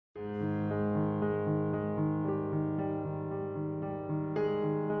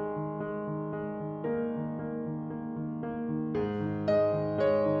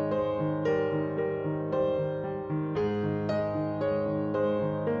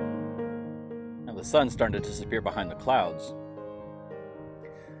the sun's starting to disappear behind the clouds,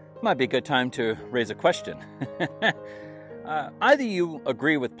 might be a good time to raise a question. Either you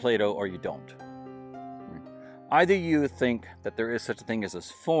agree with Plato or you don't. Either you think that there is such a thing as this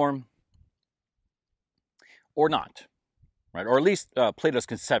form or not, right? Or at least Plato's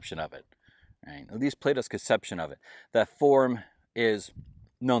conception of it, right? At least Plato's conception of it. That form is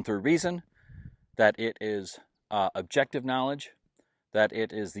known through reason, that it is objective knowledge, that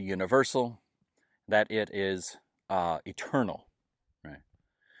it is the universal, that it is eternal, right?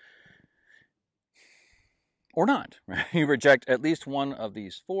 Or not, right? You reject at least one of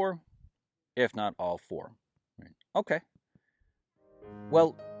these four, if not all four. Right? Okay.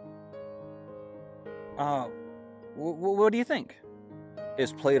 Well, what do you think?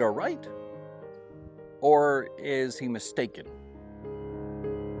 Is Plato right? Or is he mistaken?